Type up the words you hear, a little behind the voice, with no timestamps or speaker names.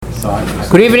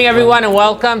Good evening, everyone, and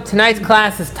welcome. Tonight's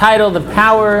class is titled The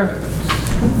Power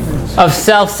of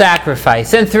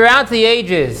Self-Sacrifice. And throughout the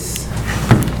ages,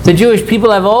 the Jewish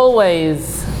people have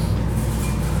always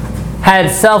had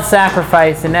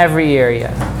self-sacrifice in every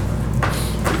area,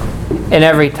 in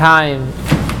every time,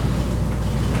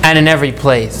 and in every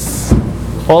place.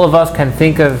 All of us can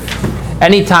think of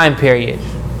any time period: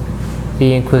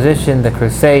 the Inquisition, the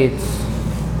Crusades,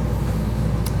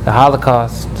 the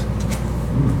Holocaust,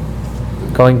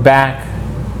 going back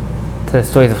to the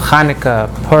stories of Hanukkah,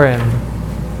 Purim,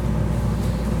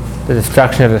 the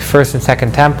destruction of the first and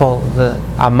second temple, the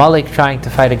Amalek trying to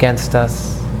fight against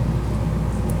us,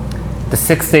 the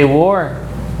 6-Day War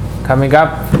coming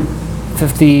up,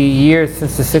 50 years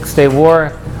since the 6-Day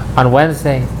War on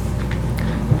Wednesday.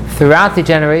 Throughout the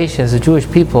generations, the Jewish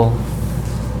people,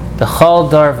 the Chol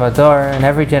Dor Vador, in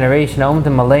every generation,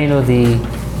 Omdim Aleinu,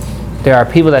 there are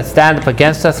people that stand up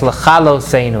against us, L'chalo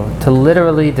Seinu, to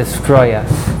literally destroy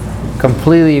us,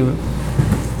 completely.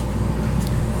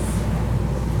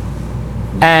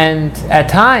 And at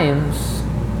times,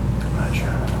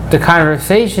 the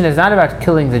conversation is not about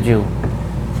killing the Jew.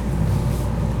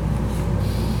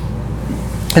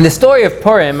 In the story of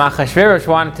Purim, Achashverosh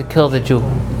wanted to kill the Jew.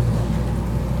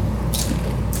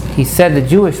 He said the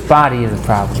Jewish body is the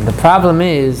problem. The problem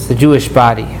is the Jewish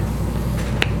body.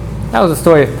 That was the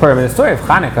story of Purim. In the story of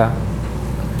Hanukkah,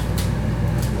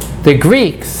 the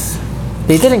Greeks,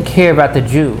 they didn't care about the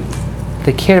Jew.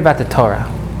 They cared about the Torah.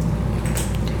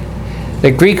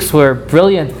 The Greeks were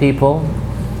brilliant people,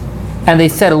 and they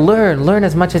said, learn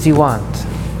as much as you want,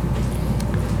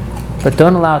 but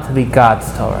don't allow it to be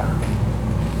God's Torah.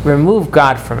 Remove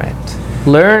God from it.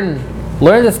 Learn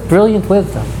this brilliant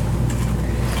wisdom,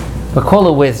 but call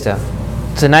it wisdom.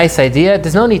 It's a nice idea.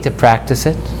 There's no need to practice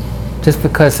it. Just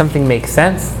because something makes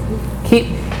sense, keep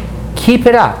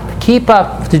it up. Keep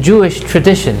up the Jewish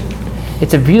tradition.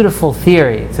 It's a beautiful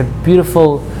theory. It's a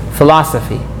beautiful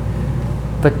philosophy.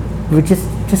 But we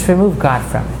just remove God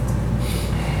from it.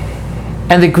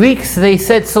 And the Greeks, they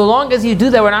said, so long as you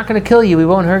do that, we're not going to kill you. We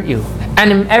won't hurt you.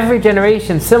 And in every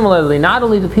generation, similarly, not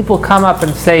only do people come up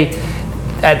and say,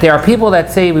 there are people that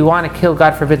say we want to kill,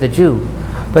 God forbid, the Jew.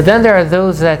 But then there are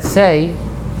those that say,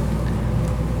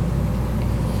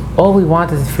 all we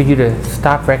want is for you to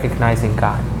stop recognizing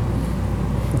God.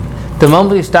 The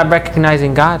moment you stop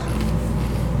recognizing God,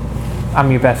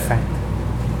 I'm your best friend.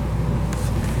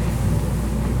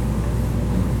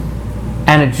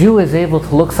 And a Jew is able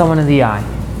to look someone in the eye.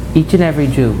 Each and every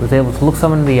Jew is able to look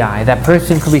someone in the eye. That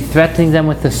person could be threatening them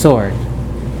with the sword.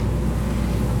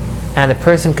 And the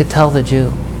person could tell the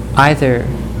Jew, either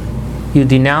you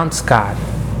denounce God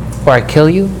or I kill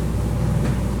you.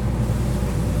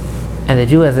 And the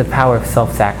Jew has the power of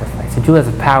self-sacrifice. The Jew has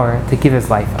the power to give his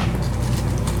life up.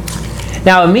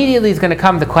 Now immediately is going to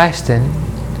come the question,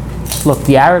 look,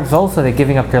 the Arabs also, they're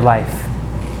giving up their life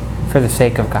for the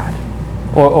sake of God.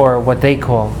 Or what they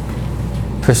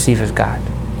perceive as God.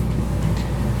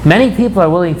 Many people are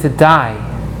willing to die.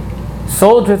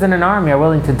 Soldiers in an army are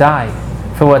willing to die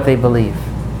for what they believe.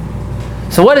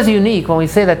 So what is unique when we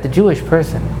say that the Jewish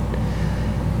person,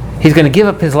 he's going to give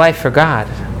up his life for God?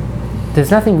 There's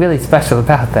nothing really special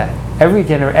about that. Every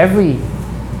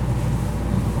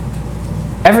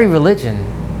religion,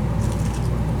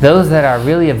 those that are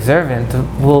really observant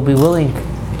will be willing,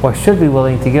 or should be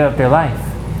willing, to give up their life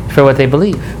for what they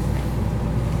believe.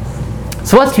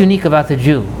 So what's unique about the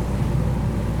Jew?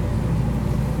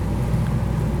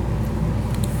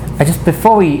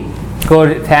 Before we go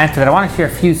to answer that, I want to share a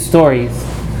few stories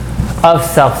of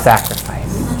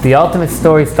self-sacrifice. The ultimate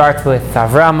story starts with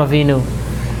Avraham Avinu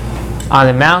on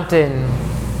the mountain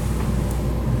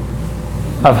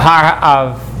of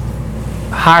Har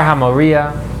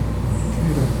HaMoriah,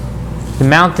 the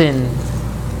mountain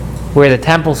where the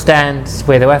temple stands,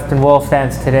 where the Western Wall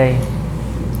stands today.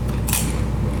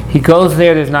 He goes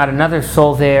there, there's not another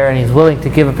soul there, and he's willing to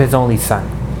give up his only son.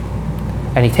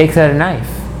 And he takes out a knife,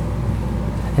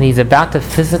 and he's about to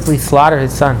physically slaughter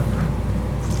his son.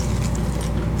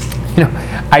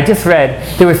 I just read,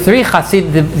 there were 3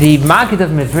 Chassid, the Maggid of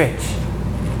Mezrich.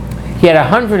 He had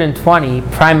 120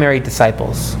 primary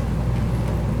disciples.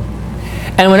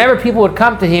 And whenever people would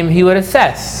come to him, he would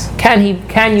assess, can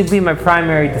you be my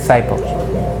primary disciple?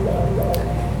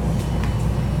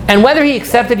 And whether he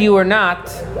accepted you or not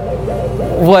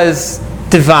was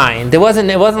divine. It wasn't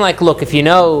like, look, if you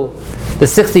know the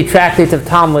 60 tractates of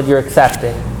Talmud, you're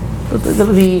accepted.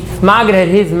 The Maggid had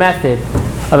his method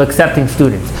of accepting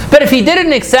students. But if he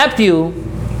didn't accept you,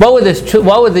 what would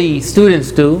the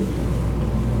students do?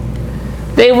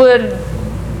 They would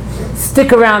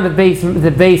stick around the base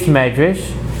medrash,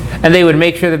 And they would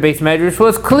make sure the Beis Medrash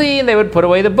was clean. They would put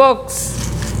away the books.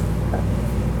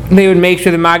 They would make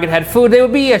sure the Maggid had food. They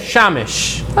would be a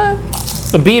shamish,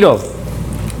 a beetle.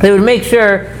 They would make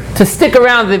sure to stick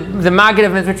around the Maggid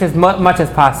of Mezrich as much as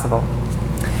possible.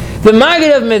 The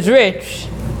Maggid of Mezrich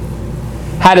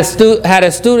had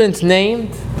a student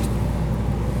named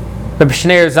Rabbi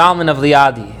Shneir Zalman of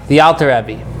Liadi, the Alter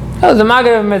Rebbe. That was the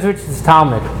Maggid of Mezrich's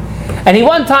Talmud. And he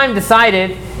one time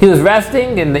decided, he was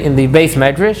resting in the Beis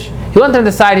Medrash, he one time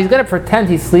decided he's going to pretend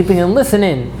he's sleeping and listen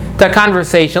in to a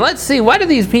conversation. Let's see, what are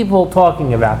these people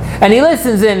talking about? And he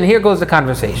listens in, and here goes the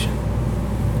conversation.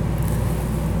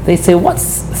 They say, what's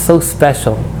so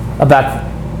special about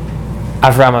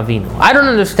Avraham Avinu? I don't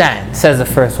understand, says the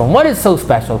first one. What is so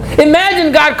special?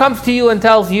 Imagine God comes to you and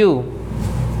tells you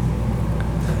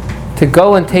to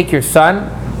go and take your son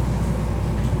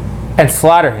and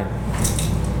slaughter him.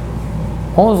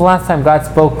 When was the last time God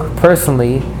spoke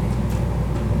personally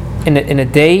in a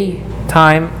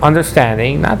daytime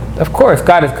understanding? Not, of course,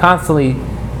 God is constantly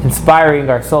inspiring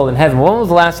our soul in heaven. When was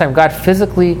the last time God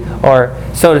physically, or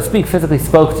so to speak, physically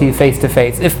spoke to you face to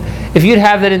face? If you'd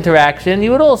have that interaction,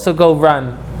 you would also go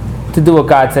run to do what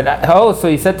God said. Oh, so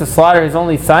he said to slaughter his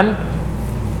only son?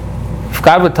 If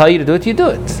God would tell you to do it, you do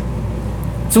it.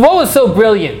 So what was so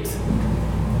brilliant?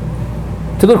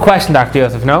 It's a good question, Dr.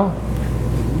 Yosef, no?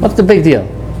 What's the big deal?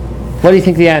 What do you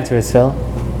think the answer is, Phil?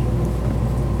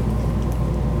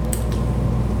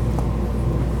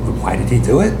 Why did he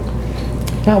do it?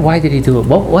 Not why did he do it.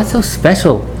 What's so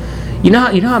special? You know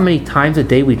how many times a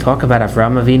day we talk about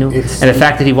Avraham Avinu and the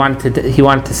fact that he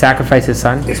wanted to sacrifice his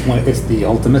son? It's the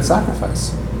ultimate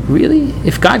sacrifice. Really?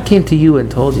 If God came to you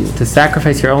and told you to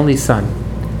sacrifice your only son,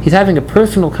 he's having a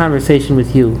personal conversation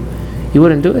with you, you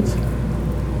wouldn't do it?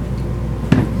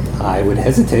 I would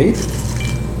hesitate.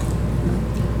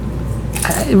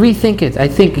 Rethink it. I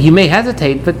think you may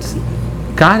hesitate, but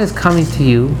God is coming to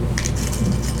you.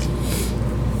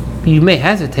 You may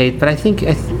hesitate, but I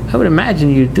would imagine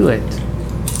you'd do it.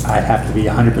 I'd have to be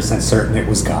 100% certain it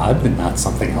was God and not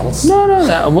something else. No.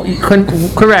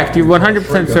 Correct. You're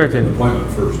 100% certain.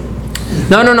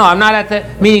 No. I'm not at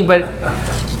that meeting, but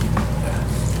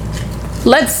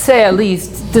let's say at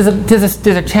least there's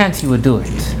a chance you would do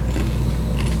it.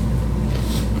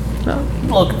 No?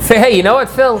 Look, say, hey, you know what,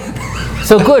 Phil?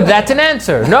 So good, that's an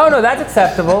answer. No, that's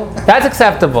acceptable. That's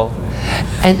acceptable.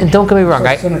 And don't get me wrong.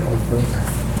 I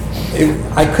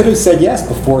could have said yes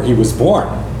before he was born,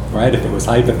 right? If it was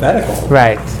hypothetical.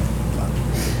 Right.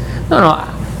 No.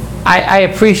 I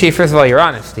appreciate, first of all, your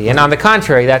honesty. And on the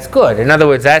contrary, that's good. In other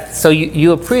words, so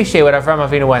you appreciate what Avraham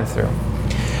Avinu went through.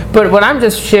 But what I'm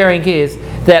just sharing is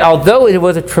that although it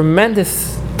was a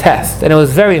tremendous test, and it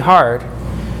was very hard,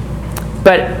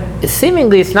 but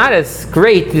seemingly it's not as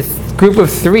great. This group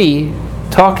of three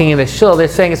talking in the shul, they're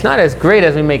saying it's not as great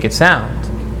as we make it sound.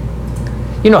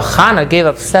 You know, Hannah gave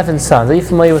up 7 sons. Are you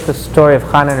familiar with the story of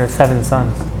Hannah and her 7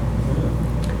 sons?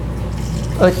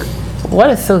 Like, what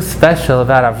is so special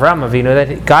about Avraham Avinu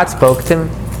that God spoke to him?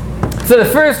 So the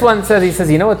first one says,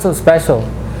 you know what's so special?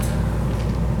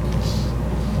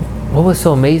 What was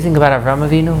so amazing about Avraham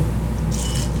Avinu?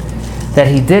 That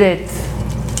he did it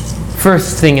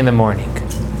first thing in the morning.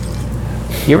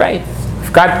 You're right.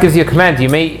 If God gives you a command, you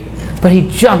may, but he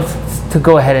jumped to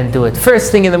go ahead and do it.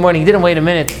 First thing in the morning, he didn't wait a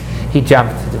minute. He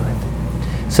jumped to do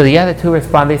it. So the other 2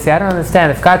 respond, they say, I don't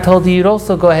understand. If God told you, you'd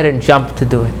also go ahead and jump to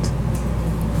do it.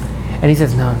 And he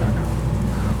says, no.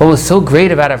 What was so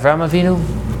great about Avraham Avinu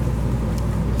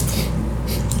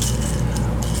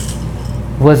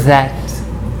was that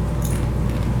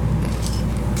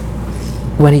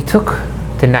when he took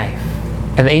the knife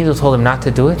and the angel told him not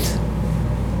to do it,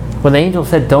 when the angel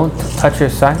said, don't touch your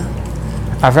son,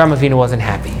 Avraham Avinu wasn't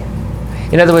happy.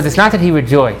 In other words, it's not that he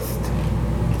rejoiced.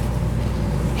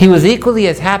 He was equally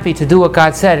as happy to do what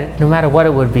God said, no matter what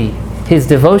it would be. His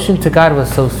devotion to God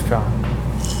was so strong.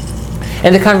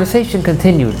 And the conversation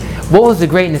continued. What was the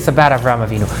greatness about Avraham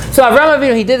Avinu? So Avraham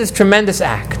Avinu, he did this tremendous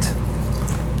act.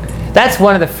 That's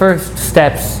one of the first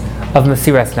steps of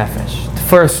Mesiras Nefesh, the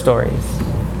first stories.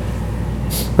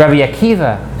 Rabbi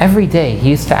Akiva, every day, he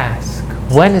used to ask,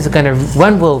 when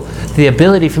will the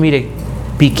ability for me to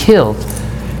be killed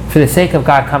for the sake of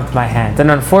God come to my hands?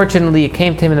 And unfortunately, it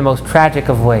came to him in the most tragic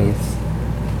of ways.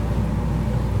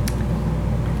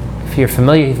 If you're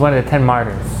familiar, he's one of the 10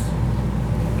 martyrs.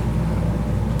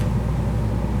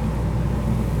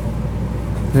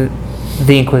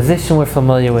 The Inquisition we're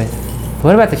familiar with.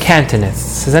 What about the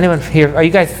Cantonists? Is anyone here? Are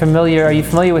you guys familiar? Are you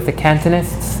familiar with the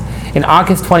Cantonists? In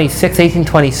August 26,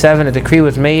 1827, a decree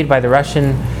was made by the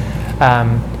Russians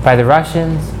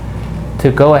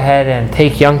to go ahead and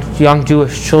take young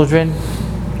Jewish children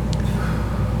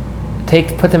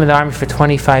put them in the army for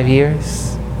 25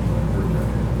 years.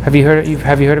 Have you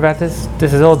heard about this?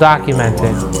 This is all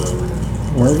documented.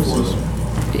 Where was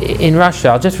this? In Russia.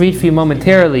 I'll just read for you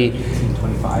momentarily.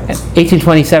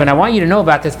 1827. I want you to know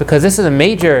about this because this is a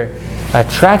major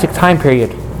tragic time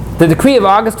period. The decree of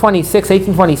August 26,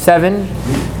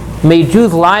 1827 made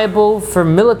Jews liable for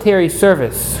military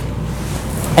service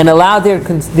and allowed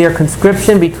their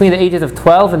conscription between the ages of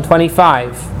 12 and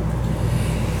 25.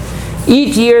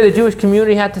 Each year, the Jewish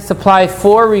community had to supply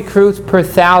 4 recruits per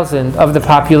 1,000 of the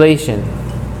population.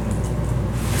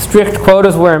 Strict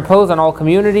quotas were imposed on all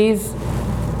communities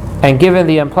and given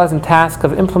the unpleasant task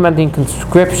of implementing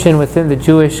conscription within the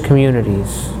Jewish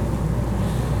communities.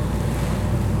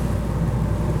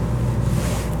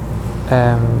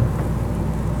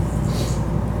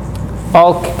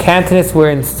 All Cantonists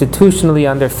were institutionally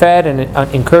underfed and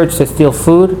encouraged to steal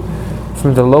food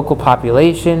from the local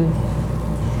population.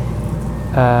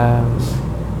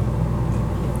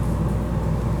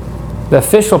 The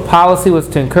official policy was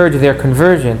to encourage their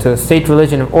conversion to the state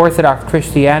religion of Orthodox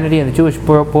Christianity, and the Jewish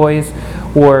boys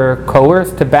were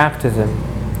coerced to baptism.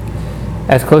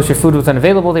 As kosher food was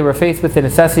unavailable, they were faced with the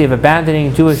necessity of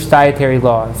abandoning Jewish dietary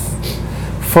laws.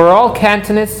 For all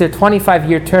Cantonists, their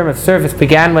 25-year term of service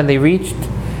began when they reached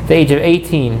the age of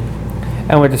 18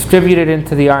 and were distributed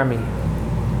into the army.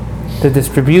 The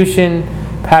distribution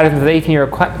patterns of the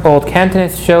 18-year-old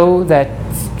Cantonists show that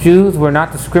Jews were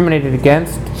not discriminated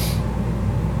against.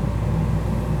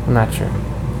 I'm not sure.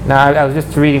 Now, I was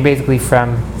just reading basically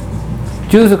from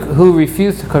Jews who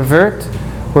refused to convert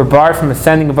were barred from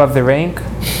ascending above the rank.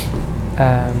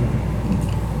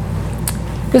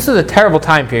 This was a terrible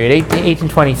time period,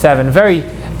 1827.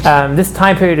 This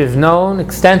time period is known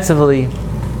extensively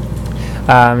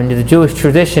in the Jewish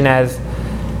tradition as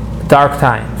dark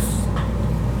times,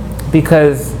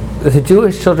 because the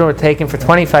Jewish children were taken for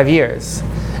 25 years,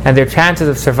 and their chances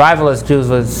of survival as Jews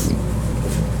was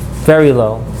very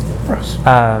low.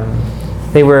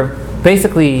 They were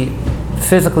basically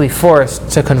physically forced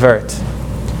to convert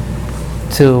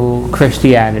to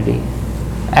Christianity.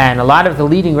 And a lot of the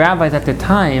leading rabbis at the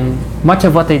time, much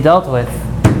of what they dealt with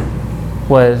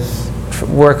was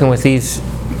working with these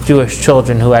Jewish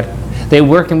children they were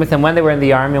working with them when they were in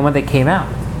the army and when they came out.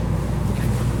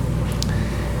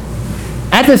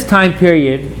 At this time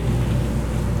period,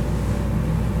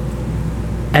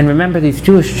 and remember, these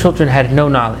Jewish children had no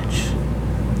knowledge.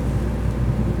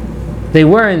 They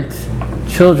weren't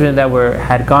children that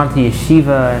had gone to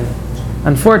yeshiva, and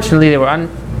unfortunately they were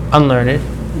unlearned.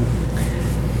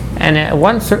 And there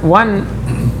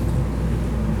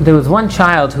was one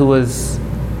child who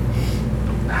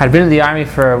had been in the army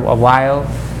for a while,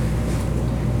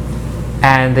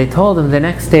 and they told him the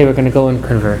next day we're going to go and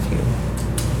convert you.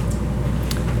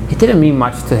 It didn't mean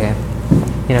much to him.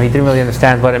 He didn't really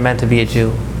understand what it meant to be a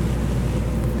Jew.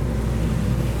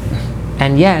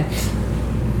 And yet,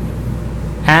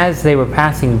 as they were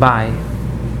passing by,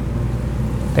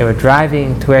 they were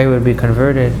driving to where he would be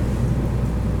converted.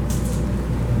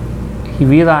 He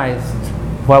realized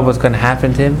what was going to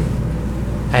happen to him,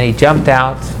 and he jumped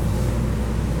out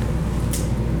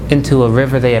into a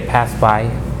river they had passed by,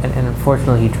 and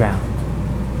unfortunately he drowned.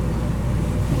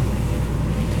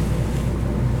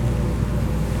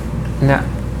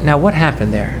 Now what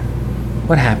happened there?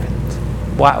 What happened?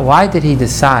 Why did he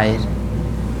decide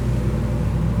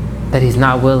that he's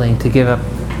not willing to give up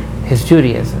his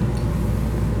Judaism?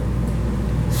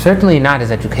 Certainly not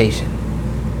his education.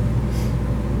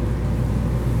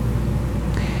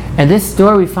 And this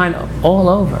story we find all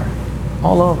over,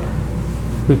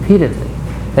 repeatedly,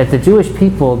 that the Jewish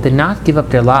people did not give up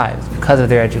their lives because of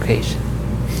their education.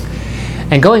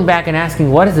 And going back and asking,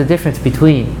 what is the difference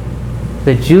between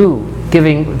the Jew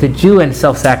and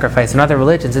self-sacrifice and other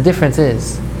religions? The difference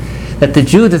is that the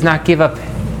Jew does not give up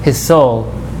his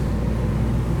soul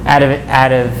out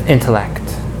of intellect.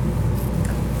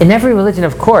 In every religion,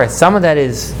 of course, someone that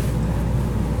is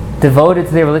devoted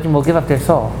to their religion will give up their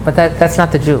soul, but that's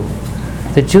not the Jew.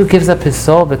 The Jew gives up his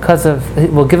soul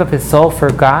will give up his soul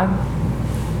for God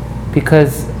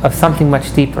because of something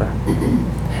much deeper.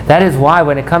 That is why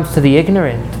when it comes to the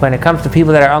ignorant, when it comes to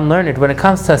people that are unlearned, when it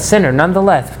comes to a sinner,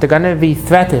 nonetheless, if they're going to be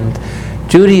threatened,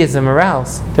 Judaism or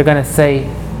else, they're going to say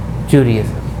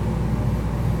Judaism.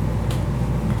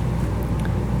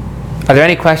 Are there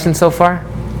any questions so far?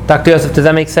 Dr. Yosef, does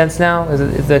that make sense now?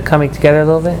 Is it coming together a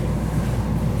little bit?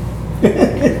 It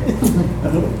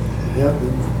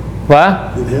happened.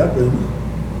 What? It happened.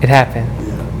 It happened.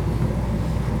 Yeah.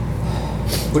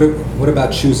 What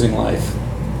about choosing life?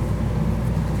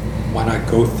 Why not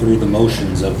go through the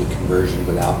motions of the conversion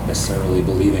without necessarily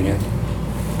believing it?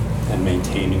 and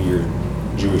maintaining your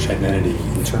Jewish identity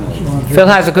internally. Phil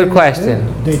has a good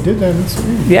question. They did that in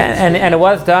Spain. Yeah, and it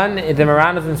was done in the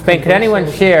Marranos in Spain. Could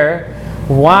anyone share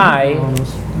why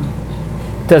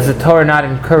does the Torah not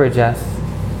encourage us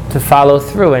to follow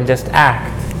through and just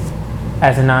act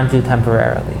as a non-Jew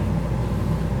temporarily?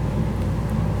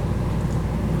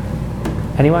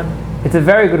 Anyone? It's a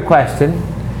very good question,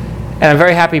 and I'm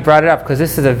very happy you brought it up because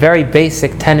this is a very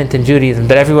basic tenet in Judaism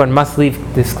that everyone must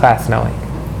leave this class knowing.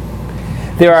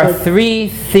 There are three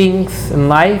things in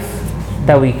life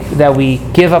that we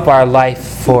give up our life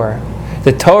for.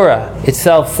 The Torah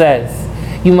itself says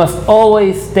you must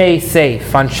always stay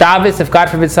safe. On Shabbos, if God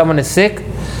forbid someone is sick,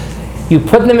 you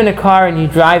put them in a car and you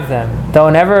drive them.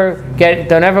 Don't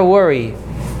ever worry.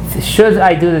 Should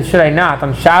I do this? Should I not?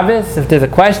 On Shabbos, if there's a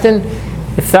question,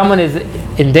 if someone is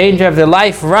in danger of their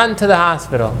life, run to the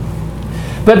hospital.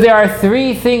 But there are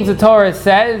three things the Torah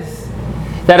says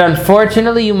that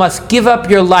unfortunately you must give up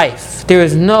your life. There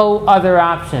is no other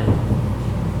option.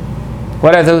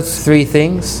 What are those three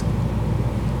things?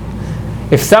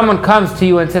 If someone comes to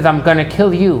you and says, I'm going to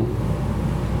kill you,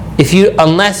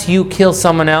 unless you kill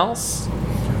someone else,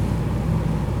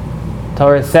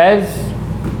 Torah says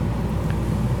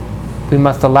we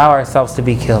must allow ourselves to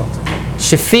be killed.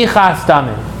 Shefichas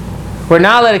damim. We're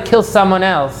not allowed to kill someone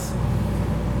else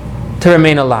to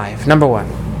remain alive. Number one.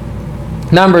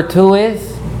 Number two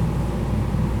is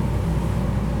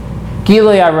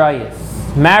Gilui Arayis.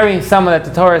 Marrying someone that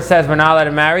the Torah says we're not allowed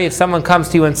to marry. If someone comes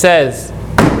to you and says,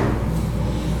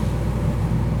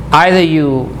 either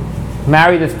you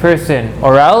marry this person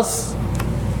or else,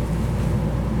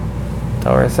 the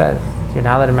Torah says you're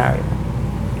not allowed to marry them.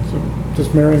 So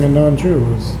just marrying a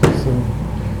non-Jew is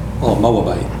Oh,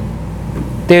 Moabite.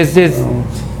 There's because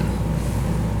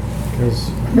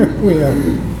we have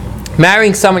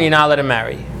marrying someone you're not allowed to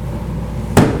marry.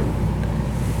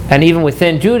 And even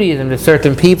within Judaism, there's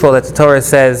certain people that the Torah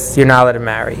says you're not allowed to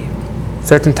marry.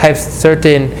 Certain types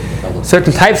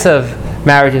of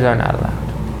marriages are not allowed.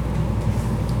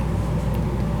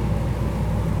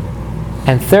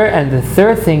 And the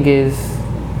third thing is,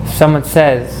 if someone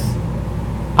says,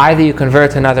 either you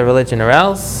convert to another religion or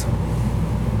else.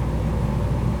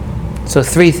 So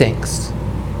three things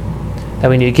that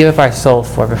we need to give up our soul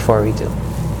for before we do.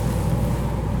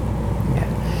 Yeah.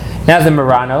 Now the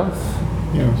Marranos,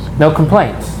 yes. no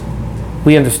complaints.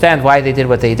 We understand why they did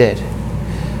what they did.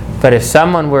 But if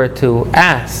someone were to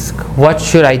ask, what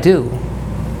should I do?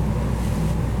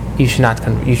 You should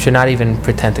not even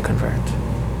pretend to convert.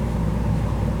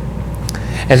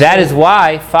 And that is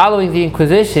why, following the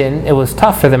Inquisition, it was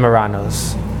tough for the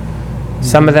Marranos.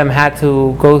 Some of them had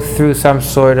to go through some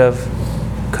sort of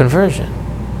conversion.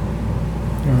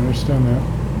 I understand that.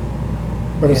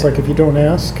 But it's like if you don't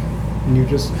ask, and you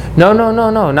just... No.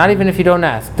 Not even if you don't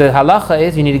ask. The halacha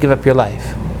is you need to give up your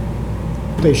life.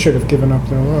 They should have given up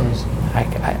their lives.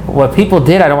 What people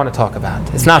did, I don't want to talk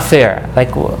about. It's not fair.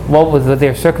 Like what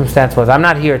their circumstance was. I'm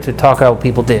not here to talk about what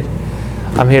people did.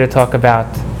 I'm here to talk about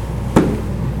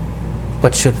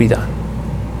what should be done.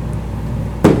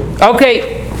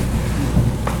 Okay.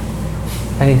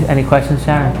 Any questions,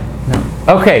 Sharon? No.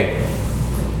 Okay,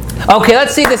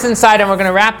 let's see this inside, and we're going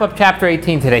to wrap up chapter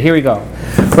 18 today. Here we go.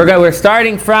 We're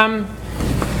starting from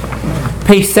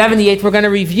page 78. We're going to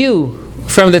review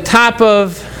from the top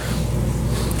of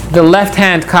the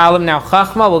left-hand column. Now,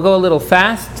 Chachma, we'll go a little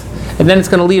fast, and then it's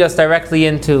going to lead us directly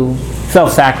into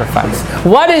self-sacrifice.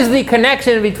 What is the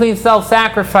connection between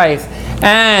self-sacrifice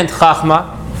and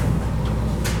Chachma?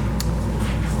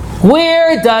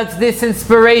 Where does this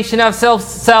inspiration of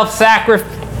self-sacrifice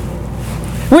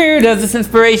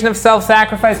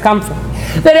come from?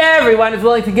 That everyone is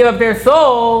willing to give up their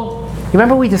soul. You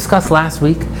remember we discussed last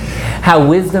week how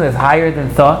wisdom is higher than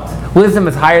thought? Wisdom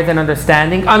is higher than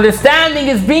understanding. Understanding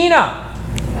is Bina.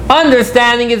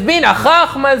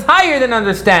 Chachma is higher than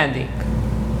understanding.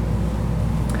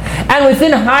 And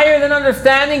within higher than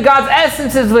understanding, God's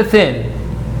essence is within.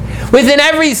 Within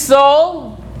every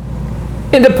soul,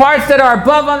 in the parts that are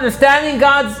above understanding,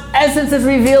 God's essence is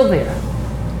revealed there.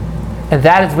 And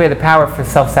that is where the power for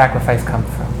self-sacrifice comes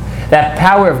from. That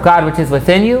power of God which is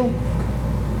within you,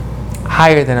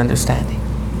 higher than understanding.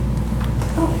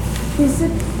 Oh, is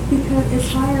it because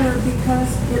it's higher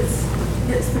because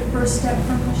it's the first step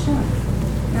from Hashem?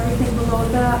 Everything below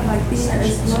that, like Bina,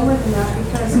 is lower than that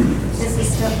because it's a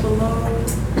step below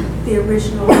the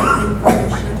original thing from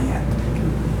Hashem.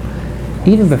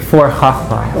 Even before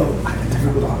Chachma,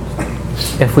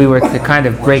 if we were to kind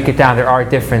of break it down, there are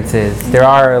differences. There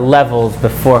are levels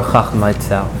before Chachma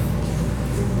itself.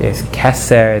 There's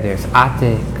Keser, there's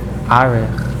Atik,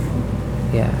 Arich.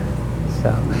 Yeah.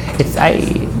 So it's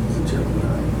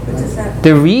that?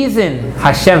 The reason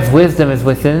Hashem's wisdom is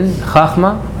within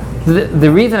Chachma,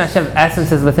 the reason Hashem's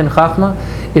essence is within Chachma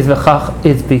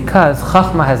is because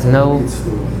Chachma has no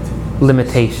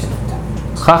limitation.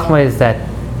 Chachma is that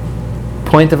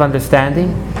point of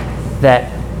understanding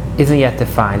that isn't yet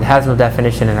defined, has no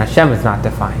definition, and Hashem is not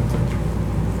defined.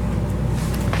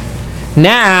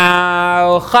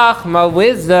 Now, Chachma,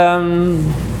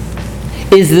 wisdom,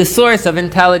 is the source of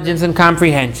intelligence and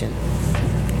comprehension.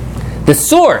 The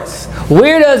source.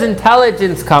 Where does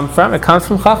intelligence come from? It comes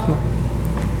from Chachma.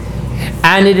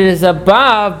 And it is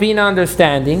above being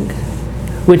understanding,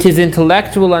 which is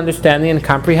intellectual understanding and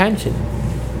comprehension.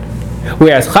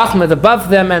 Whereas Chachma is above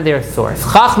them and their source.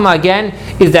 Chachma, again,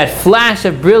 is that flash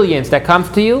of brilliance that comes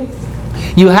to you.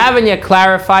 You haven't yet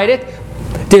clarified it.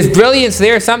 There's brilliance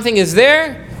there, something is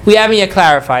there, we haven't yet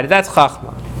clarified it. That's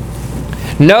Chachma.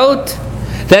 Note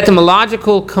the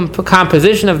etymological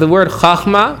composition of the word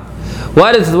Chachma.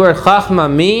 What does the word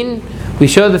Chachma mean? We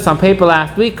showed this on paper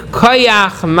last week.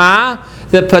 Koyach ma,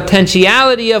 the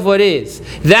potentiality of what is.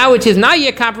 That which is not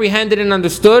yet comprehended and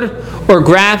understood or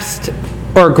grasped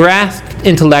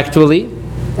intellectually.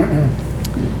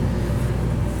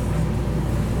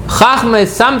 Chachma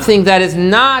is something that is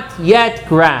not yet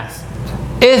grasped.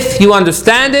 If you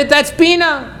understand it, that's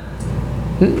Bina.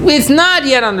 It's not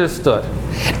yet understood.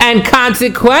 And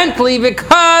consequently,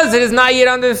 because it is not yet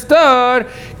understood,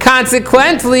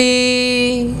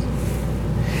 consequently,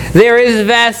 there is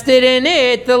vested in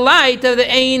it the light of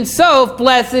the Ein Sof,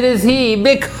 blessed is He.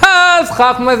 Because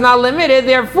Chachma is not limited,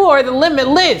 therefore the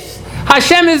limitless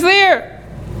Hashem is there,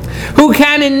 who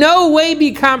can in no way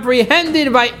be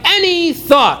comprehended by any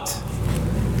thought.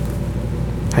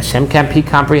 Hashem can't be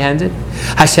comprehended.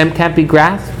 Hashem can't be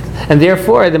grasped. And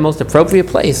therefore, the most appropriate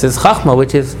place is Chachma,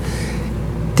 which is,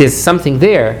 there's something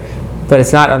there, but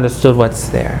it's not understood what's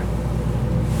there.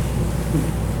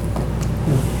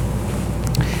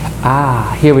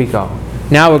 Here we go.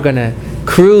 Now we're going to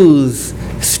cruise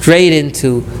straight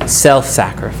into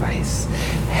self-sacrifice.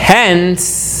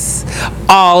 Hence,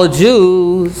 all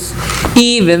Jews,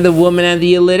 even the woman and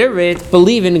the illiterate,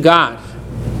 believe in God.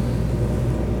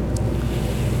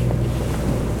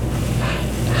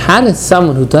 How does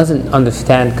someone who doesn't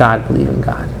understand God believe in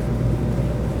God?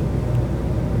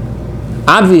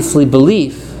 Obviously,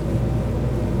 belief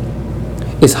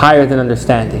is higher than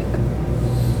understanding.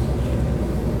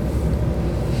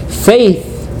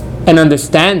 Faith and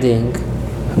understanding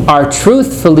are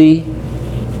truthfully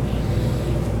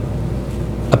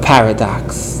a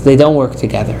paradox. They don't work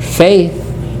together. Faith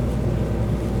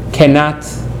cannot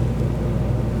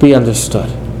be understood.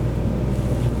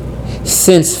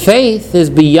 Since faith is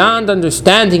beyond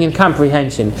understanding and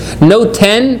comprehension. Note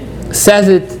 10 says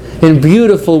it in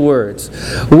beautiful words.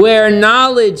 Where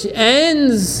knowledge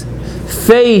ends,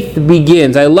 faith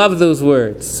begins. I love those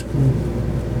words.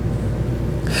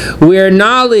 Where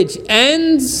knowledge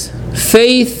ends,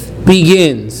 faith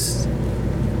begins.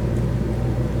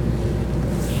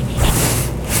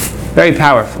 Very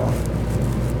powerful.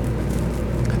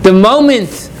 The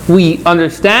moment we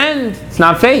understand, it's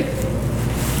not faith.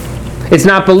 It's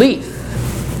not belief.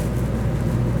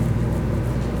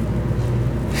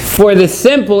 For the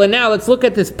simple, and now let's look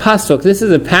at this pasuk. This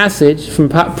is a passage from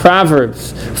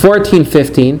Proverbs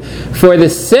 14:15. For the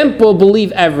simple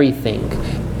believe everything.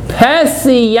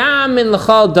 Pesi yamin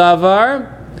l'chal davar,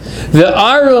 the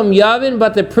arum yavin,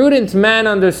 but the prudent man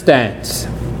understands.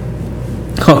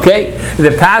 Okay,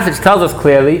 the passage tells us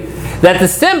clearly that the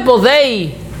simple,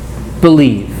 they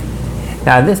believe.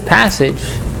 Now this passage,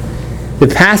 the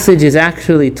passage is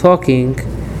actually talking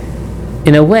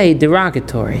in a way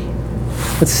derogatory.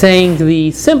 It's saying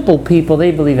the simple people,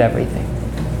 they believe everything.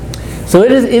 So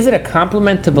is it a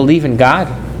compliment to believe in God?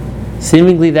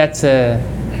 Seemingly that's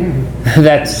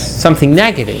something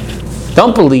negative.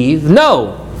 Don't believe.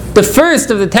 No. The first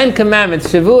of the 10 commandments,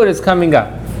 Shavuot, is coming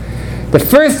up. The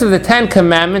first of the 10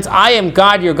 commandments, I am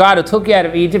God, your God, who took you out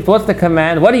of Egypt. What's the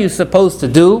command? What are you supposed to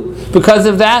do because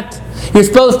of that? You're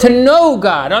supposed to know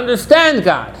God, understand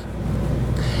God.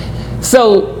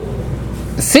 So,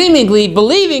 seemingly,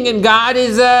 believing in God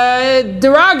is a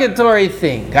derogatory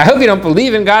thing. I hope you don't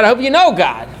believe in God, I hope you know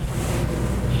God.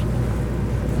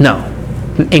 No,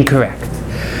 incorrect.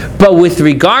 But with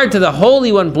regard to the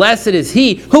Holy One, blessed is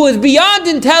He, who is beyond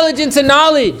intelligence and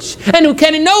knowledge, and who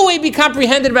can in no way be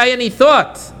comprehended by any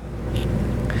thought.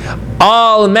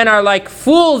 All men are like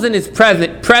fools in His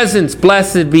presence,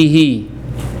 blessed be He.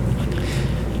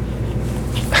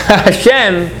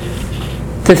 Hashem,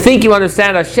 to think you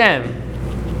understand Hashem,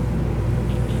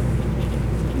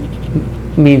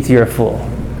 means you're a fool.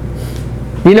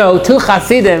 You know, two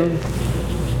Hasidim,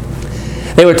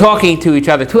 They were talking to each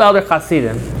other, two elder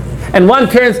Hasidim. And one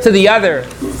turns to the other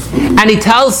and he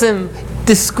tells him,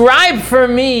 describe for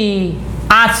me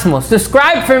Atzmos,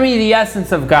 describe for me the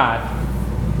essence of God.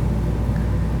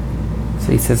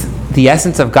 So he says, the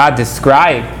essence of God,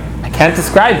 describe. I can't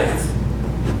describe it.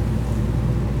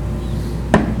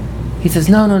 He says,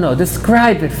 no,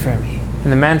 describe it for me.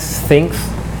 And the man thinks,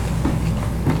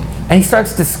 and he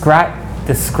starts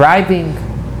describing.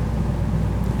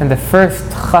 And the first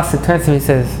chassid turns to him and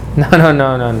says,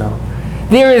 no.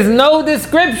 There is no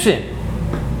description.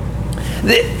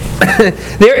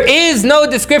 There is no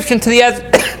description to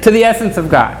the essence of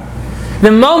God. The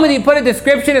moment you put a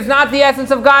description, it's not the essence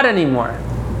of God anymore.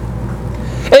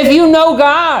 If you know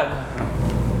God,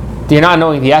 you're not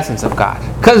knowing the essence of God.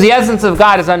 Because the essence of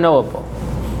God is unknowable.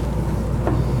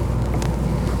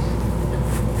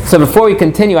 So before we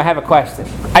continue, I have a question.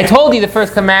 I told you the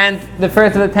first command, the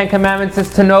first of the 10 commandments is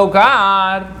to know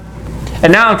God.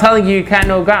 And now I'm telling you can't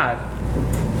know God.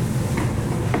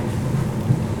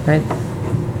 Right?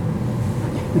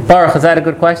 Baruch, is that a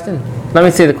good question? Let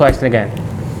me see the question again.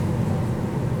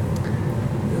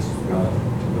 Yes, God,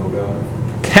 to know God.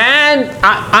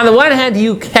 On the one hand,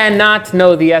 you cannot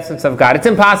know the essence of God. It's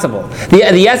impossible.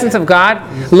 The essence of God,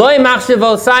 Loi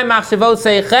machshavosai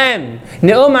machshavosechem.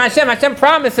 Ne'um Hashem. Hashem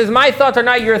promises, my thoughts are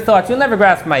not your thoughts. You'll never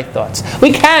grasp my thoughts.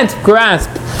 We can't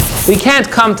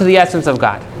come to the essence of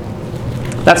God.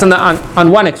 That's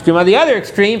on one extreme. On the other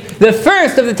extreme, the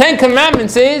first of the 10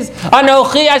 commandments is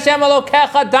Anochi Hashem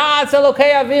Elokecha Da'as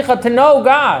Elokei Avicha, to know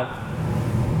God.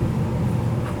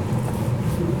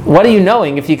 What are you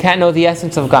knowing if you can't know the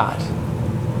essence of God?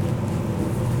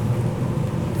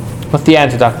 What's the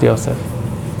answer, Dr. Yosef?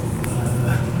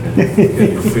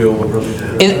 Can you feel what brother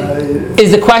said?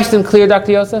 Is the question clear,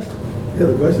 Dr. Yosef? Yeah,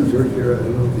 the question's very clear. I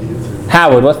don't know the answer.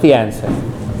 Howard, what's the answer?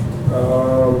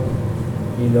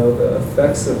 You know the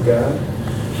effects of God.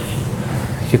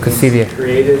 You could see the...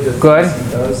 Created the Good. things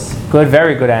He does. Good,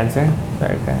 very good answer.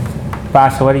 Very good answer.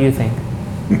 Basha, what do you think?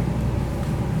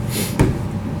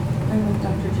 I'm with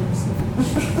Dr. Joseph.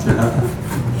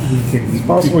 It's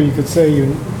possible you could say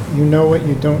you know what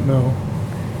you don't know.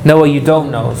 Know what you don't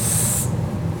know.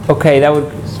 Okay, that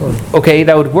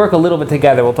would work a little bit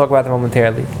together. We'll talk about that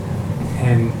momentarily.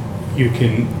 And you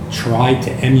can try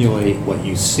to emulate what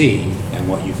you see and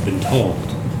what you've been told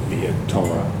via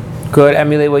Torah. Good,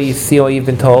 emulate what you see, what you've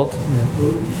been told.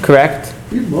 Correct?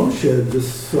 Even Moshe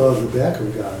just saw the back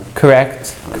of God. Correct.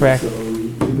 So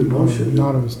even Moshe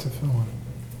Not of his tefillin.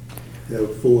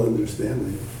 have full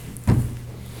understanding.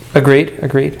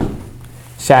 Agreed.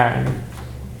 Sharon.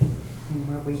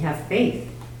 Well, we have faith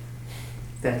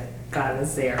that God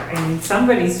is there. I mean,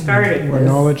 somebody started Where this.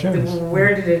 knowledge is.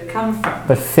 Where did it come from?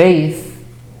 But faith,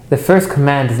 the first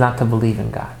command is not to believe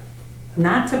in God.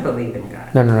 Not to believe in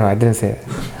God. No, I didn't say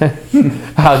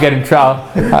that. I'll get in trouble.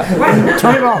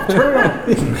 Turn it off.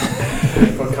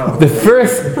 The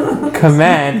first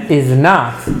command is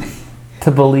not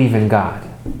to believe in God.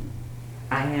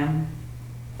 I am.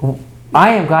 I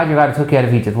am God, your God, who took you out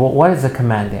of Egypt. Well, what is the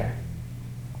command there?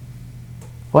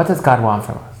 What does God want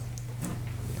from us?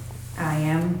 I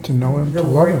am To know Him, the to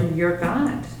love Lord Him. your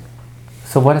God.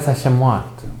 So what does Hashem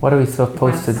want? What are we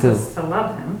supposed to Wants do? us to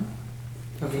love Him.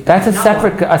 But we That's a don't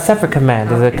know Him. separate command.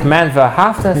 There's a Okay. command,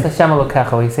 V'ahavta es Hashem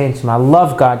Elokecha, where he's saying, Shema,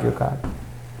 love God, your God.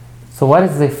 So what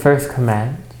is the first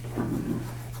command?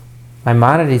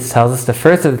 Maimonides tells us the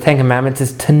first of the 10 commandments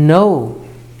is to know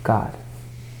God.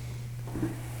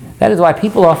 That is why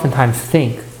people oftentimes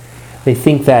think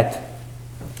that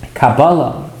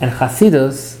Kabbalah and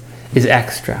Hasidus is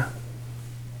extra.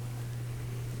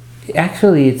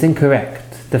 Actually, it's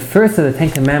incorrect. The first of the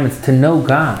 10 commandments, to know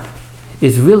God,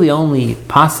 is really only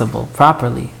possible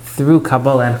properly through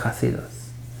Kabbalah and Hasidus.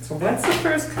 So what's the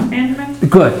first commandment?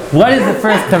 Good. What is the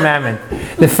first commandment?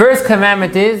 The first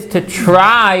commandment is to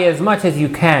try as much as you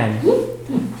can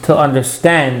to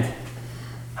understand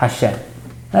Hashem.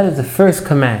 That is the first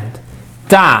command.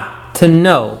 Da, to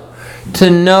know. To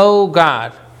know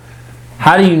God.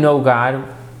 How do you know God?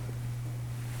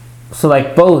 So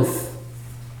like both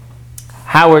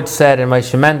Howard said and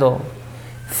Moshe Mendel,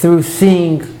 through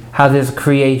seeing how there's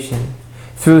creation,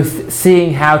 through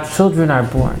seeing how children are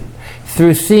born,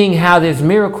 through seeing how there's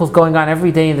miracles going on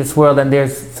every day in this world and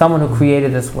there's someone who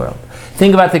created this world.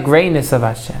 Think about the greatness of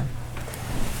Hashem.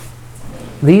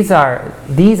 These are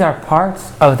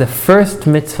parts of the first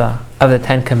mitzvah of the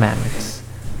 10 commandments.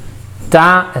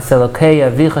 Da es Elokei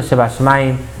Avicha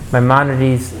Shebashamayim,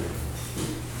 Maimonides'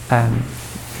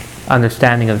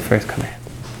 understanding of the first command.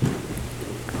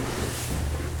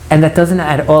 And that doesn't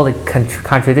at all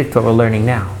contradict what we're learning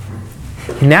now.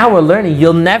 Now we're learning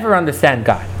you'll never understand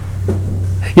God.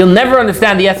 You'll never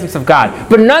understand the essence of God.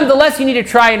 But nonetheless, you need to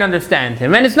try and understand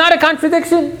Him. And it's not a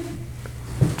contradiction.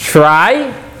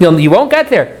 Try. You won't get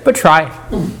there, but try.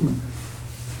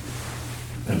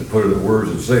 And to put it in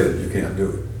words and say it, you can't do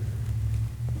it.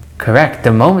 Correct.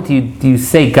 The moment you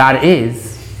say God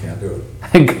is, You can't do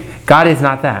it. God is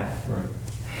not that. Right.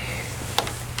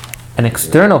 An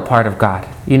external part of God.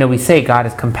 We say God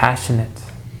is compassionate.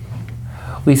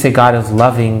 We say God is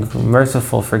loving,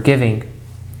 merciful, forgiving.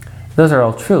 Those are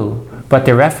all true, but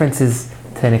they're references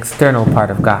to an external part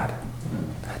of God.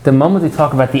 The moment we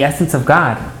talk about the essence of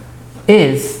God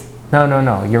is,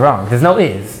 no, you're wrong. There's no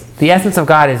is. The essence of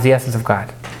God is the essence of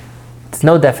God. It's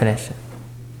no definition.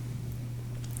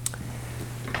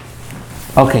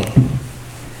 Okay.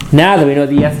 Now that we know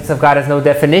the essence of God has no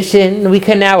definition, we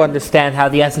can now understand how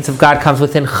the essence of God comes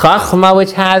within Chachma,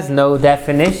 which has no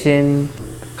definition.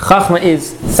 Chachma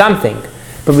is something,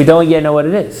 but we don't yet know what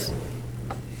it is.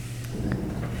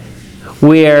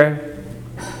 Where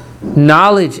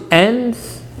knowledge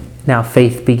ends, now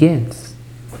faith begins.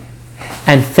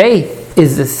 And faith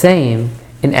is the same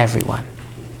in everyone.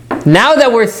 Now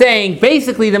that we're saying,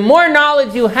 basically, the more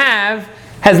knowledge you have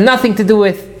has nothing to do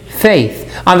with faith.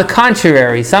 On the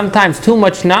contrary, sometimes too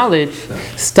much knowledge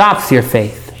stops your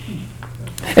faith.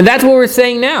 And that's what we're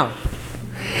saying now.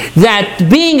 That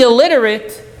being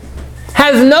illiterate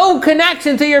has no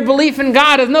connection to your belief in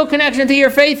God, has no connection to your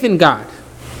faith in God.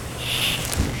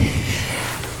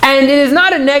 And it is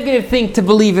not a negative thing to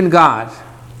believe in God,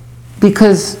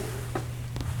 because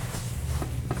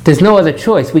there's no other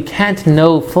choice. We can't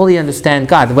fully understand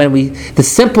God. The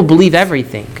simple believe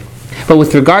everything. But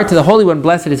with regard to the Holy One,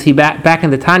 blessed is He, back in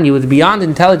the Tanya, who is beyond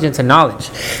intelligence and knowledge,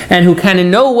 and who can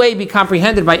in no way be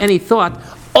comprehended by any thought,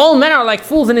 all men are like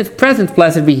fools in His presence,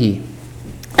 blessed be He.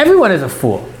 Everyone is a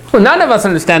fool. Well, none of us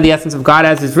understand the essence of God,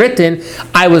 as is written,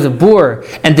 I was a boor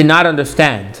and did not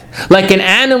understand. Like an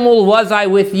animal was I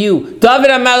with you. David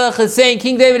HaMelech is saying,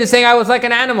 King David is saying, I was like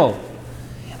an animal,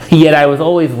 yet I was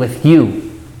always with you.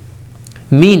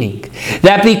 Meaning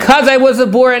that because I was a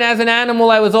boor and as an animal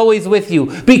I was always with you,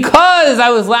 because I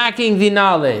was lacking the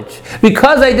knowledge,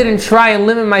 because I didn't try and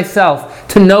limit myself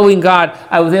to knowing God,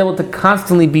 I was able to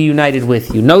constantly be united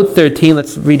with you. Note 13,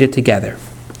 let's read it together.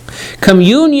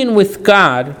 Communion with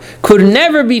God could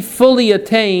never be fully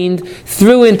attained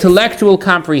through intellectual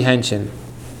comprehension,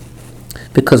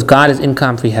 because God is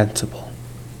incomprehensible.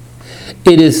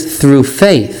 It is through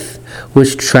faith,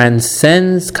 which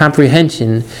transcends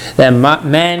comprehension, that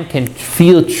man can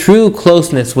feel true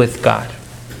closeness with God.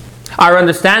 Our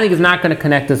understanding is not going to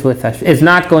connect us with Hashem. It's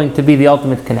not going to be the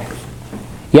ultimate connection.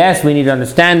 Yes, we need to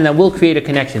understand, and that will create a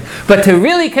connection. But to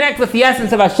really connect with the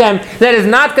essence of Hashem, that is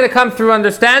not going to come through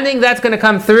understanding, that's going to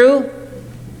come through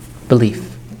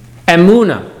belief.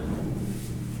 Emunah.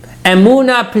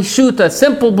 Emunah Peshuta,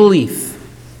 simple belief.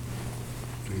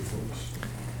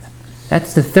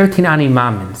 That's the 13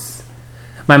 Animamins.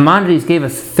 Maimonides gave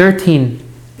us 13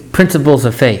 principles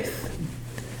of faith.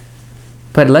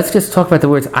 But let's just talk about the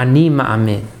words Ani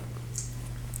Ma'amin.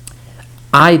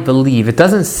 I believe. It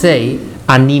doesn't say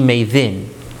Ani Mevin.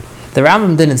 The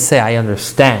Rambam didn't say I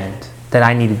understand that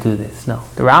I need to do this. No.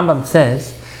 The Rambam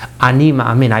says Ani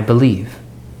Ma'amin. I believe.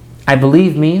 I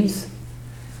believe means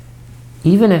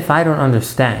even if I don't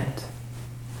understand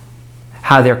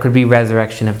how there could be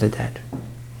resurrection of the dead,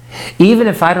 even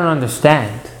if I don't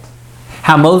understand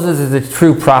how Moses is a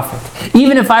true prophet,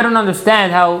 even if I don't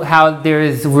understand how there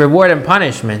is reward and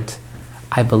punishment,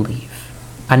 I believe.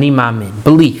 Ani ma'amin,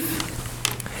 belief.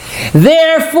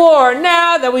 Therefore,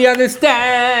 now that we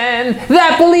understand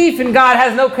that belief in God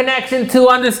has no connection to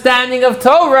understanding of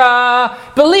Torah,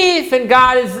 belief in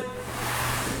God is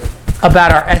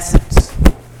about our essence,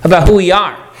 about who we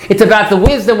are. It's about the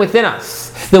wisdom within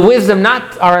us. The wisdom,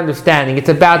 not our understanding. It's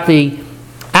about the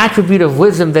attribute of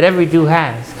wisdom that every Jew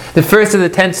has. The first of the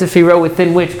 10 Sefirot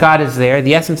within which God is there,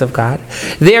 the essence of God.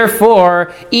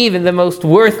 Therefore, even the most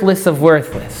worthless of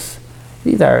worthless.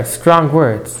 These are strong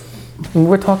words. And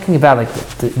we're talking about like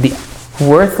the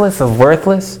worthless of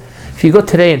worthless. If you go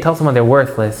today and tell someone they're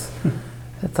worthless,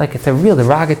 it's a real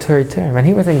derogatory term. And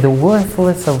here we're saying the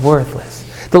worthless of worthless,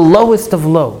 the lowest of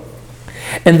low,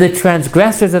 and the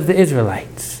transgressors of the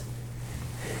Israelites.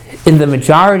 In the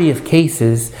majority of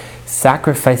cases,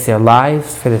 sacrifice their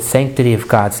lives for the sanctity of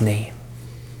God's name,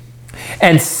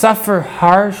 and suffer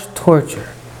harsh torture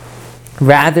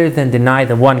rather than deny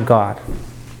the one God,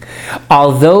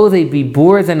 although they be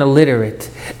boors and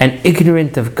illiterate and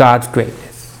ignorant of God's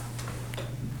greatness.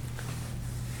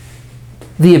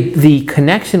 The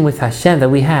connection with Hashem that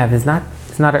we have is not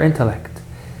our intellect.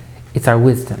 It's our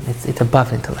wisdom. It's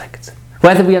above intellect.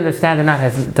 Whether we understand or not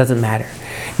doesn't matter.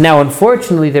 Now,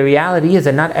 unfortunately, the reality is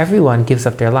that not everyone gives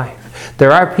up their life.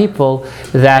 There are people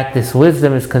that this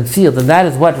wisdom is concealed, and that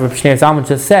is what Reb Shneur Zalman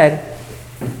just said,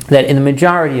 that in the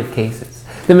majority of cases,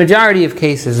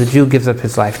 the Jew gives up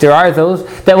his life. There are those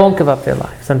that won't give up their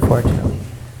lives, unfortunately.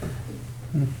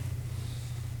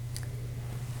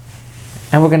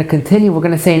 And we're going to continue, we're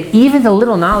going to say, and even the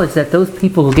little knowledge that those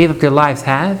people who gave up their lives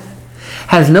have,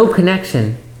 has no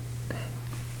connection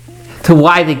to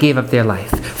why they gave up their life.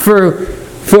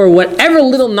 For whatever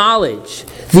little knowledge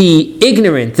the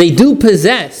ignorant, they do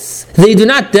possess, they do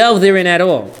not delve therein at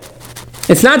all.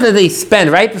 It's not that they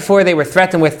spend, right before they were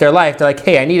threatened with their life, they're like,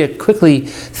 hey, I need to quickly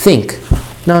think.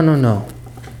 No.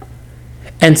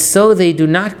 And so they do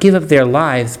not give up their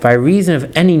lives by reason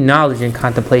of any knowledge and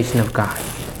contemplation of God.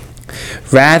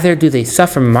 Rather do they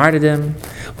suffer martyrdom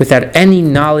without any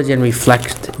knowledge and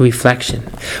reflection.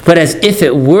 But as if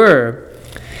it were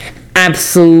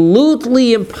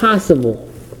absolutely impossible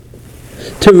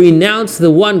to renounce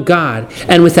the one God,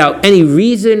 and without any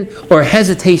reason or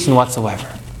hesitation whatsoever.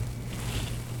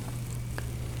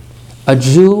 A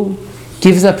Jew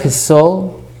gives up his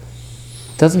soul,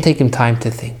 doesn't take him time to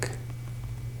think.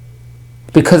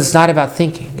 Because it's not about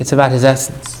thinking, it's about his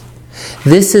essence.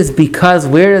 This is because,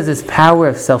 where does this power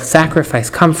of self-sacrifice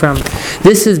come from?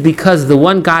 This is because the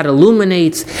one God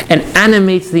illuminates and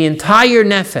animates the entire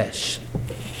nefesh,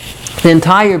 the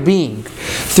entire being,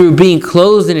 through being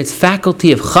clothed in its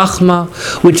faculty of chachma,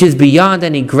 which is beyond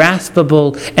any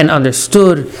graspable and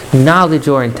understood knowledge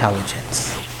or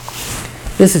intelligence.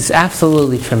 This is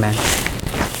absolutely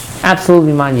tremendous,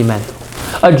 absolutely monumental.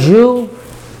 A Jew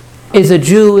is a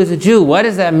Jew. What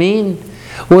does that mean?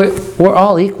 We're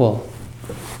all equal.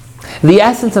 The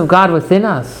essence of God within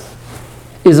us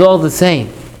is all the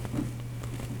same.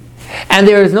 And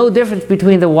there is no difference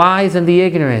between the wise and the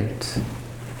ignorant.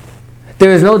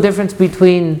 There is no difference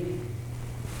between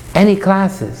any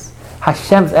classes.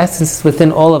 Hashem's essence is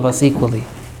within all of us equally.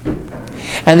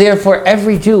 And therefore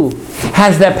every Jew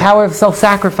has that power of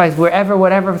self-sacrifice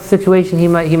whatever situation he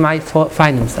might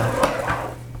find himself.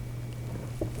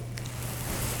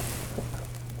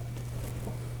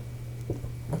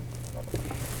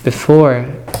 Before,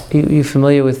 you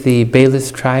familiar with the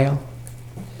Beilis trial?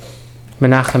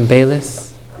 Menachem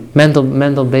Beilis? Mendel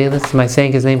Beilis, am I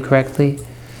saying his name correctly?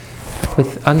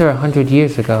 With under 100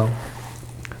 years ago,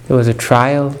 there was a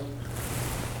trial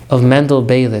of Mendel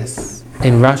Beilis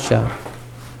in Russia.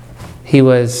 He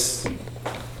was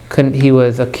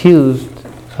accused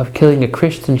of killing a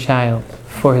Christian child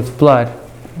for his blood,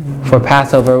 for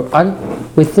Passover,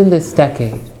 within this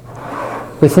decade,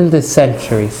 within this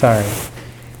century,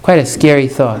 Quite a scary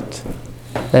thought,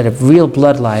 that a real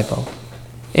blood libel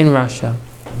in Russia.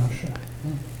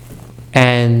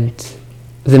 And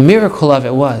the miracle of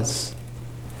it was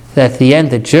that at the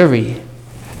end the jury,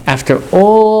 after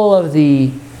all of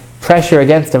the pressure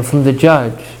against him from the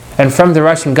judge and from the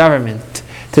Russian government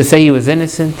to say he was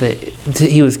innocent, that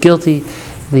he was guilty,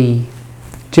 the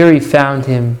jury found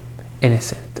him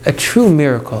innocent. A true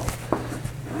miracle.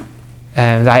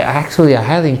 And I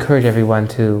highly encourage everyone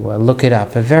to look it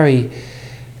up. A very,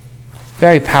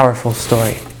 very powerful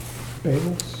story.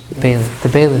 The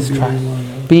Beilis trial.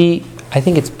 I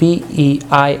think it's Beiles,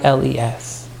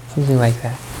 something like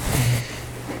that.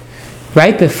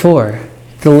 Right before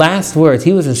the last words,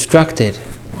 he was instructed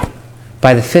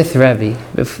by the fifth Rebbe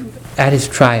at his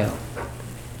trial,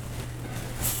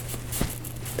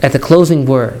 at the closing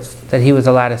words that he was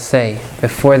allowed to say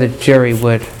before the jury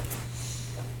would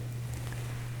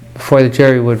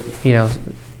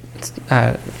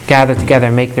gather together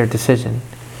and make their decision.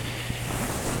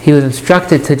 He was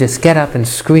instructed to just get up and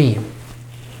scream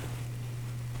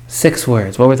 6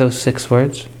 words. What were those 6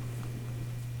 words?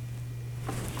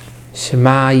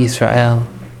 Shema Yisrael,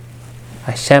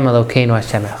 Hashem Elokeinu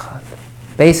Hashem Echad.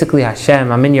 Basically, Hashem,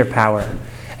 I'm in your power.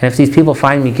 And if these people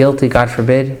find me guilty, God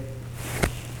forbid,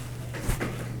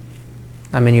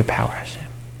 I'm in your power, Hashem.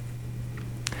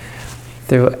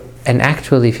 And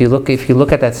actually, if you look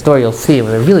at that story, you'll see it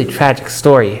was a really tragic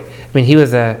story. I mean, he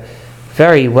was a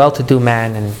very well-to-do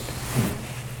man, and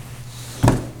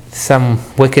some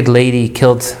wicked lady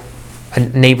killed a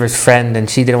neighbor's friend, and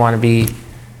she didn't want to be.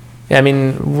 I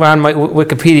mean, on my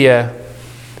Wikipedia,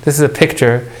 this is a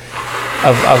picture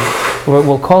of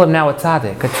we'll call him now a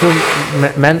tzaddik.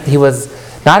 He was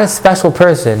not a special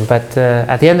person, but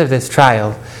at the end of this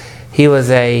trial, he is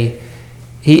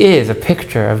a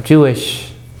picture of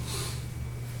Jewish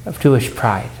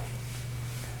pride.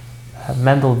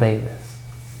 Mendel Beilis.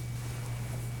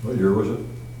 What year was it?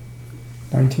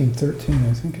 1913,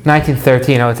 I think.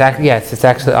 1913. Oh, it's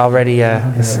actually already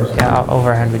over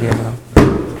 100 years ago.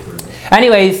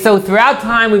 Anyway, so throughout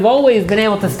time, we've always been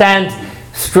able to stand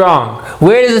strong.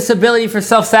 Where does this ability for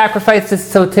self-sacrifice?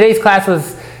 So today's class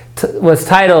was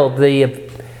titled the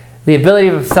ability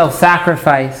of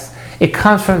self-sacrifice. It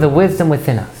comes from the wisdom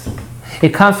within us.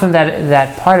 It comes from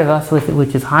that part of us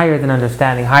which is higher than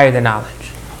understanding, higher than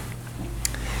knowledge.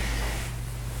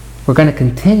 We're going to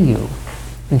continue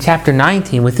in chapter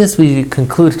 19. With this, we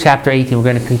conclude chapter 18. We're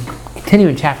going to continue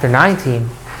in chapter 19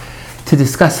 to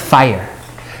discuss fire.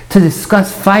 To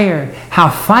discuss fire, how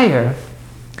fire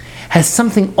has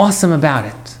something awesome about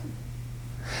it.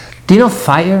 Do you know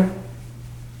fire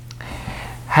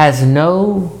has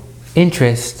no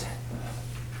interest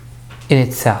in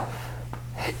itself?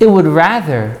 It would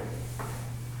rather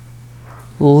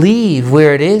leave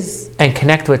where it is and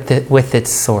connect with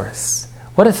its source.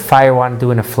 What does fire want to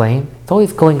do in a flame? It's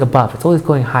always going above. It's always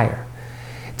going higher.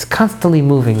 It's constantly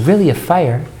moving. Really, a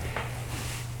fire,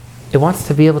 it wants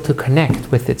to be able to connect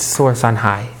with its source on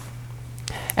high.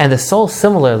 And the soul,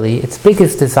 similarly, its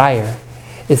biggest desire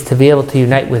is to be able to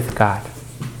unite with God.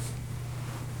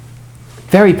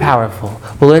 Very powerful.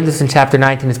 We'll learn this in chapter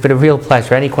 19. It's been a real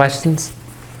pleasure. Any questions?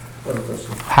 I have a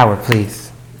question. Howard,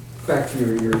 please. Back to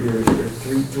your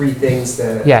three things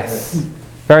that... Yes.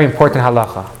 Very important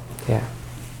halacha. Yeah.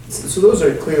 So those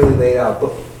are clearly laid out,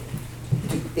 but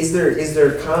is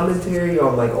there commentary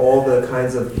on like all the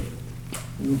kinds of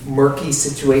murky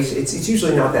situations? It's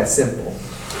usually not that simple.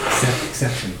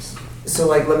 Exceptions. So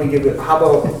like, let me give it, how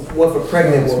about what if a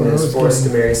pregnant woman is forced to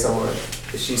marry someone?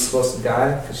 Is she supposed to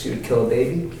die because she would kill a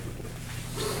baby?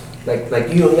 Like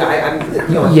you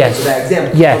know, Yes. to that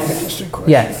example. Yes.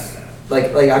 Yes.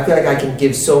 Like I feel like I can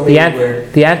give so many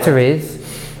The answer is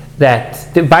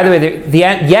that, by the way,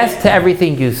 yes to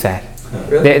everything you said.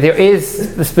 Really? There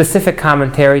is the specific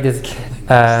commentary.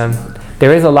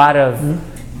 There is a lot of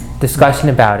discussion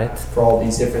about it. For all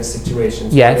these different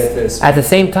situations. Yes. At the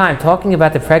same time, talking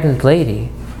about the pregnant lady,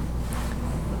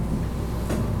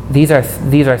 these are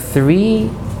three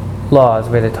laws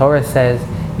where the Torah says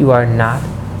you are not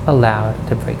allowed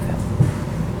to break them.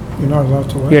 You're not allowed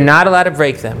to what? You're not allowed to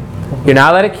break them. You're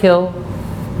not allowed to kill.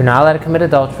 You're not allowed to commit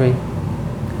adultery.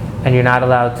 And you're not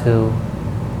allowed to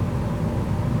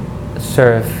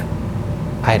serve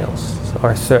idols.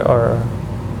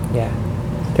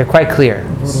 They're quite clear.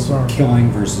 What is our?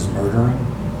 Killing versus murdering.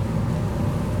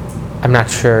 I'm not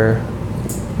sure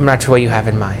what you have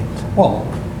in mind. Well,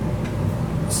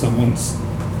 someone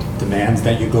demands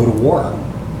that you go to war,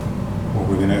 or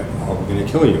we're gonna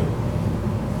kill you.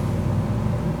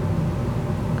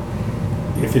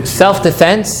 If it's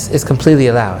Self-defense is completely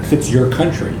allowed. if it's your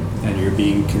country and you're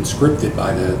being conscripted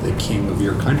by the king of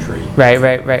your country, Right.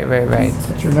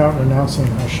 But you're not renouncing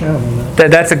Hashem in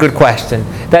that. That's a good question.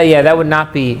 That would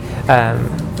not be.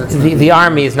 The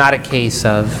army is not a case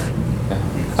of.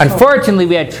 Unfortunately,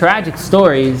 we had tragic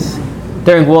stories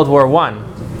during World War I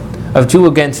of Jew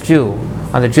against Jew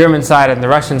on the German side and the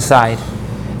Russian side.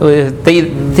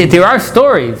 There are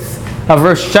stories of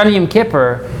Rosh Hashanah Yom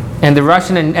Kippur and the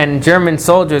Russian and German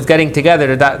soldiers getting together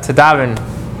to daven.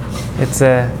 It's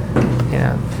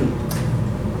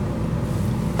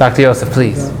Dr. Yosef,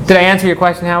 please. Did I answer your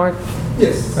question, Howard?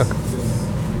 Yes. Okay.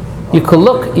 You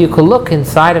could look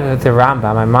inside of the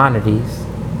Rambam, Maimonides,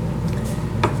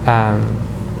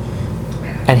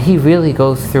 and he really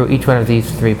goes through each one of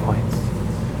these 3 points.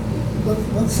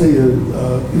 Let's say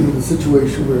a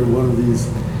situation where one of these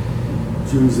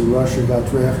Jews in Russia got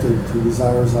drafted to the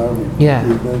Tsar's army. Yeah.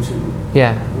 You mentioned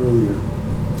earlier.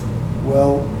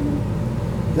 Well,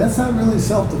 that's not really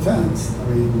self-defense. I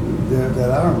mean,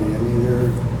 that army. I mean, they're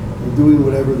doing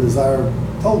whatever the Tsar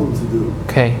told them to do.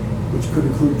 Okay. Which could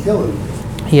include killing.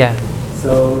 Yeah.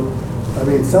 So, I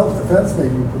mean, self-defense may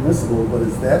be permissible, but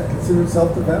is that considered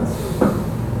self-defense?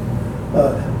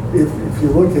 If you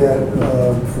look at,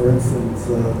 for instance,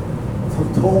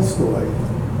 Tolstoy,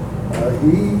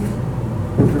 he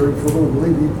was very firmly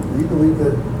he believed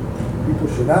that people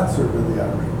should not serve in the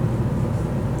army,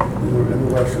 in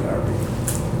the Russian army.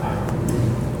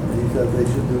 He thought they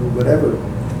should do whatever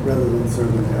rather than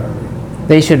serve in the army.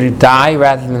 They should die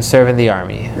rather than serve in the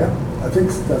army. Yeah, I think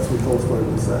that's what Tolstoy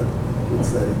would say.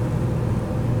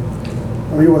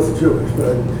 I mean, he wasn't Jewish,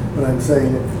 but I'm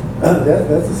saying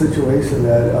that's a situation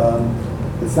that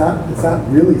it's not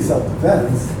really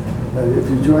self-defense. If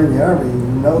you join the army, you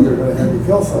know they're going to have you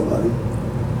kill somebody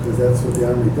because that's what the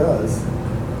army does.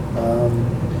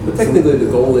 But technically, the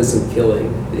goal isn't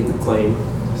killing. They could claim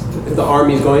if the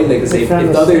army is going, they could say if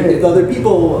other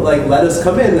people like let us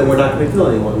come in, then we're not going to kill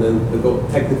anyone. Then the goal,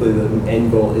 technically, the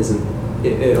end goal isn't.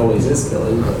 It always is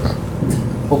killing. But.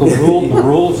 Well, the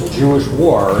rules of Jewish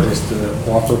war is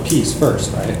to offer peace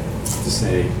first, right? To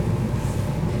say,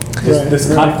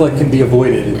 This conflict can be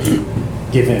avoided if you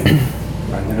give in.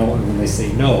 Right? And then when they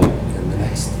say no,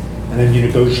 and then you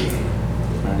negotiate.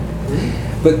 Right?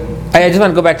 But I just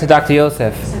want to go back to Dr.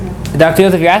 Yosef. Dr.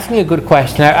 Yosef, you're asking a good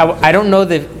question. I don't know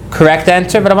the correct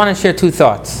answer, but I want to share two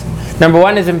thoughts. Number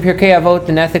one is in Pirkei Avot,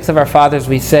 in Ethics of Our Fathers,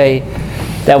 we say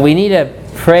that we need to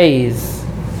praise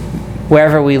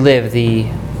wherever we live,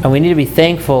 and we need to be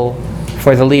thankful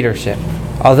for the leadership.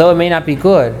 Although it may not be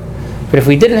good, but if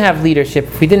we didn't have leadership,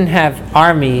 if we didn't have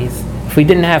armies, if we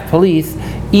didn't have police,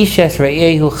 Ishes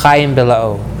re'ehu chayim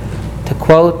bila'o. To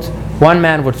quote, one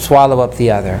man would swallow up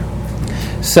the other.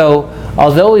 So,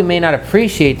 although we may not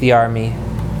appreciate the army,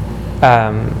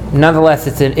 nonetheless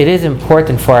it is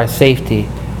important for our safety.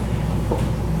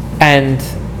 And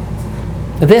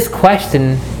this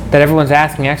question that everyone's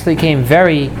asking actually became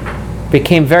very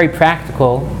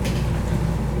practical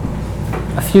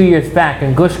a few years back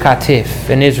in Gush Katif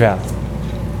in Israel,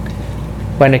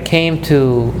 when it came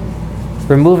to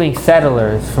removing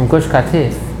settlers from Gush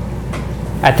Katif.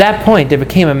 At that point, there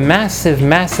became a massive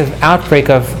outbreak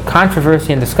of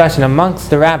controversy and discussion amongst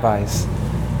the rabbis,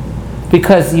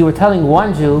 because you were telling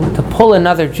one Jew to pull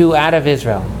another Jew out of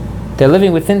Israel. They're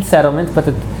living within settlements, but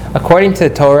according to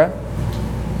the Torah,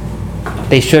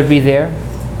 they should be there.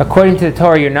 According to the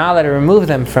Torah, you're not allowed to remove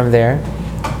them from there.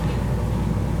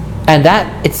 And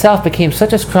that itself became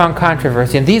such a strong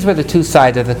controversy. And these were the two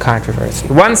sides of the controversy.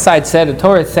 One side said, the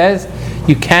Torah says,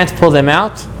 you can't pull them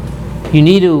out. You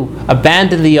need to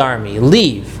abandon the army.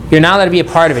 Leave. You're not allowed to be a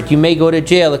part of it. You may go to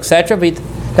jail, etc. But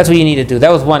that's what you need to do.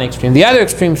 That was one extreme. The other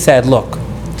extreme said, look,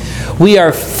 we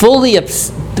fully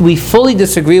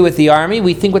disagree with the army.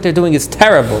 We think what they're doing is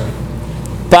terrible.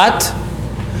 But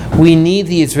we need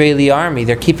the Israeli army.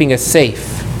 They're keeping us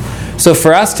safe. So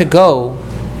for us to go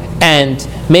and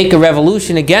make a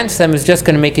revolution against them is just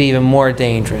going to make it even more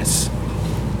dangerous.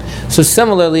 So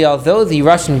similarly, although the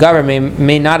Russian government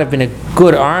may not have been a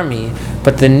good army,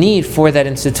 but the need for that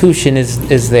institution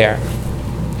is there.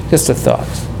 Just a thought.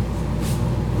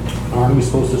 Aren't we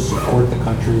supposed to support the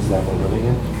countries that we're living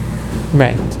in?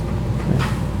 Right.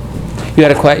 You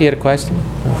had a question?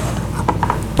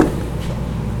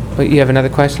 Oh, you have another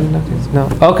question? No.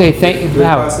 Okay. Thank you.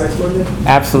 Next Monday?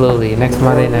 Absolutely. Next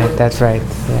Monday night. That's right.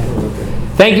 Yeah.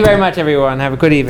 Thank you very much, everyone. Have a good evening.